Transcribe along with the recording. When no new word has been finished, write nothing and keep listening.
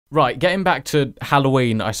Right, getting back to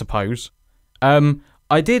Halloween, I suppose.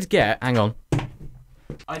 I did get... Hang on.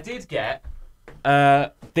 I did get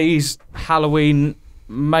these Halloween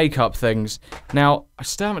makeup things. Now, I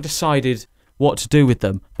still haven't decided what to do with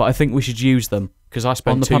them, but I think we should use them, because I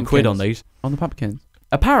spent £2 on these. On the pumpkins?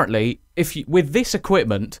 Apparently, with this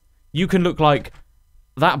equipment, you can look like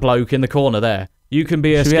that bloke in the corner there. You can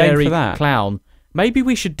be a scary clown. Maybe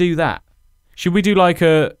we should do that. Should we do like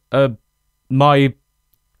my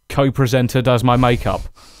co-presenter does my makeup?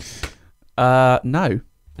 No.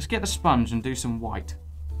 Let's get the sponge and do some white.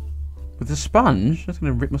 With the sponge? That's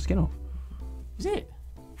going to rip my skin off. Is it?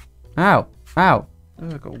 Ow. Ow. Oh,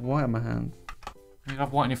 I've got white on my hand. You'll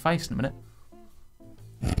have white on your face in a minute.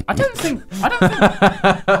 I don't think...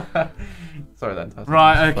 Sorry then.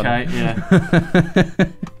 Right, okay,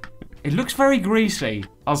 yeah. It looks very greasy,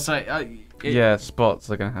 I'll say. Yeah, spots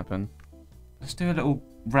are going to happen. Let's do a little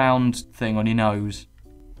round thing on your nose.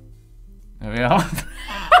 There we are.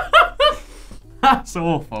 That's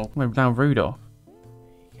awful. We're now Rudolph.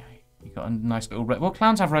 Okay, you got a nice little red... Well,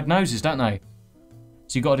 clowns have red noses, don't they?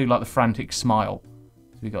 So you got to do like the frantic smile.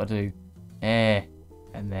 So we got to do... and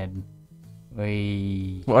then...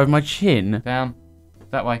 What, over my chin? Down.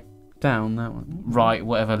 That way. Down, that one. Right,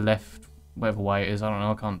 whatever left... Whatever way it is. I don't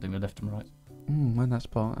know, I can't do my left and right. Man, that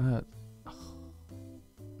spot hurts.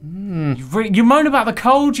 You moan about the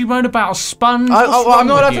cold, you moan about a sponge. I'm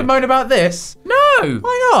not allowed to moan about this. No.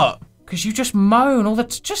 Why not? Because you just moan all the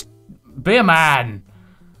just be a man.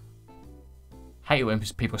 Hate it when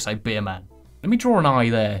people say be a man. Let me draw an eye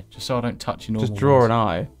there, just so I don't touch your normal Just draw ones. an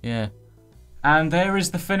eye. Yeah. And there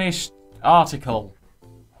is the finished article.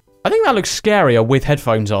 I think that looks scarier with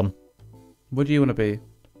headphones on. What do you want to be?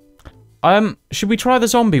 Should we try the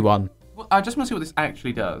zombie one? Well, I just want to see what this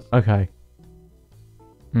actually does. Okay.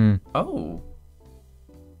 Oh.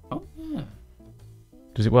 Oh, yeah.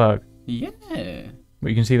 Does it work? Yeah. But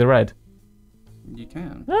you can see the red. You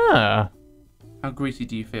can. Ah. How greasy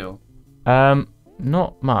do you feel?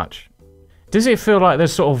 Not much. Does it feel like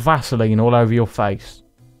there's sort of Vaseline all over your face?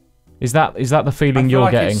 Is that the feeling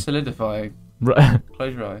you're getting? It's solidifying.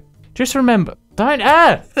 Close your eye. Just remember, don't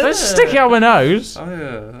stick it on my nose. Oh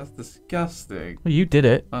yeah, that's disgusting. Well, you did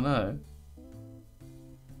it. I know.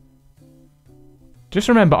 Just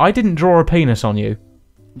remember, I didn't draw a penis on you.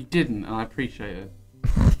 You didn't, and I appreciate it.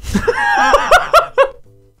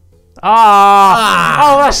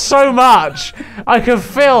 Oh, that's so much. I can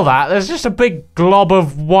feel that. There's just a big glob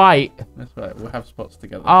of white. That's right. We'll have spots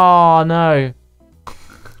together. Oh no.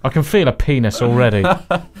 I can feel a penis already.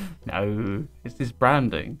 No, it's this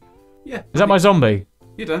branding. Yeah. Is that my zombie?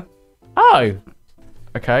 You done? Oh.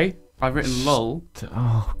 Okay. I've written lol.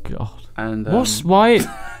 Oh god. And why?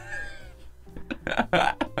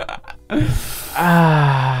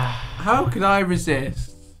 How could I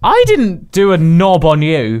resist? I didn't do a knob on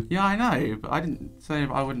you. Yeah, I know, but I didn't say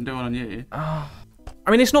I wouldn't do one on you. I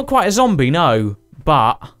mean, it's not quite a zombie, no,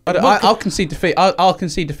 but I'll concede defeat. I'll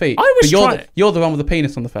concede defeat. You're the one with the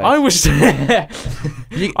penis on the face. I was.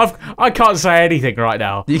 I can't say anything right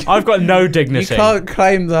now. I've got no dignity. You can't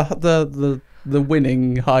claim the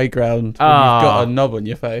winning high ground when you've got a knob on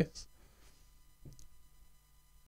your face.